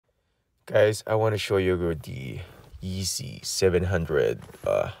Guys, I want to show you the YEEZY 700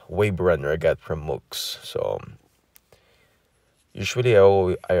 wave runner I got from Mooks. So usually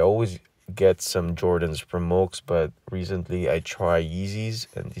I always get some Jordans from Mooks, but recently I try Yeezys,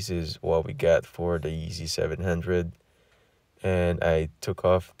 and this is what we got for the YEEZY 700. And I took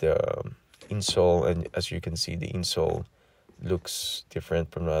off the insole, and as you can see, the insole looks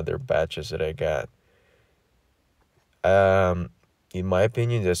different from the other batches that I got. Um, in my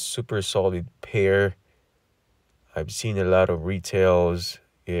opinion, a super solid pair. I've seen a lot of retails.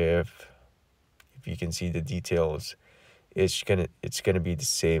 If you can see the details, it's gonna be the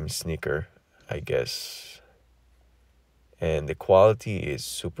same sneaker, I guess. And the quality is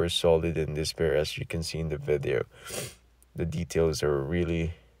super solid in this pair, as you can see in the video. The details are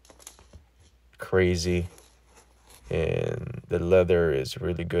really crazy, and the leather is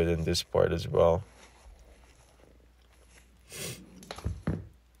really good in this part as well.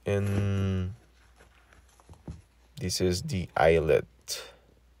 And this is the eyelet.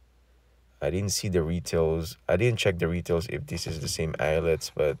 I didn't see the retails. I didn't check the retails if this is the same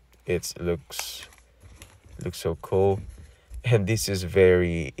eyelets, but it looks so cool. And this is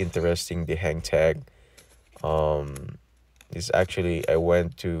very interesting, the hang tag. This actually, I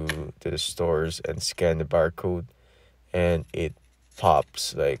went to the stores and scanned the barcode, and it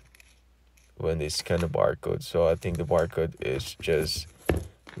pops like when they scan the barcode. So I think the barcode is just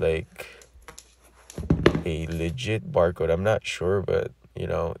like a legit barcode. I'm not sure, but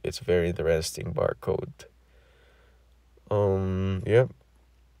it's very interesting barcode. Yep.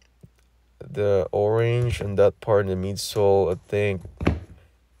 The orange and that part in the midsole, I think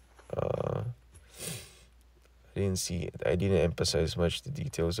I didn't emphasize much the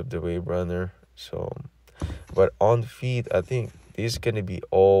details of the wave runner. So but on feet, I think this is gonna be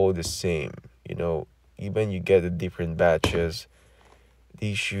all the same. Even you get the different batches,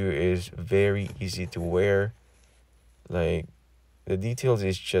 this shoe is very easy to wear. Like, the details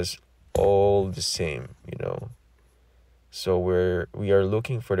is just all the same. So we are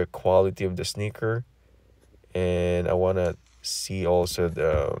looking for the quality of the sneaker, and I want to see also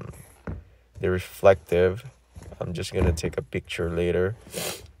the reflective. I'm just gonna take a picture later.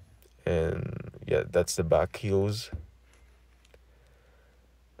 And yeah, that's the back heels.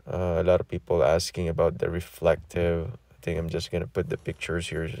 A lot of people asking about the reflective. I think I'm just gonna put the pictures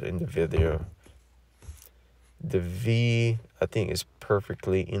here in the video. The V, I think, is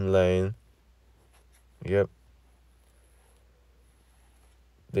perfectly in line. Yep.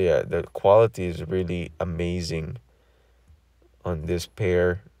 The quality is really amazing on this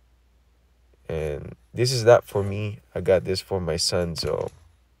pair. And this is not for me. I got this for my son. So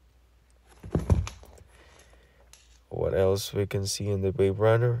what else we can see in the wave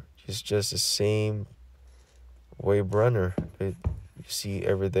runner? It's just the same wave runner that you see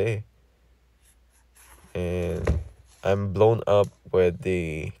every day. And I'm blown up with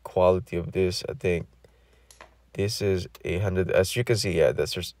the quality of this. I think this is 100. As you can see, yeah,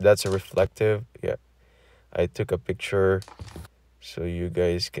 that's a reflective. Yeah, I took a picture so you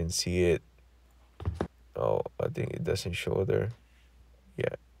guys can see it. Oh, I think it doesn't show there.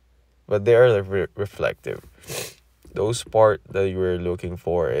 Yeah, but they are like reflective. Those part that you were looking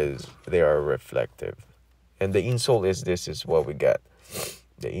for is they are reflective. And the insole is, this is what we got.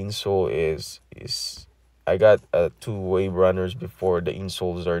 The insole is I got two wave runners before. The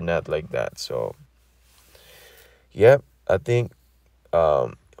insoles are not like that. So yeah, I think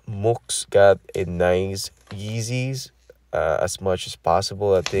Mooks got a nice Yeezys as much as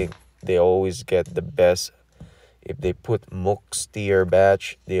possible. I think they always get the best. If they put Mooks tier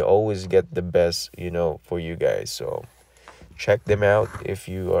batch, they always get the best, for you guys. So check them out if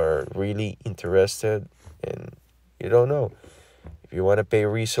you are really interested and you don't know. If you want to pay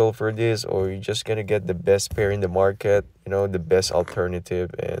resale for this, or you're just going to get the best pair in the market, the best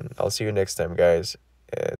alternative. And I'll see you next time, guys. And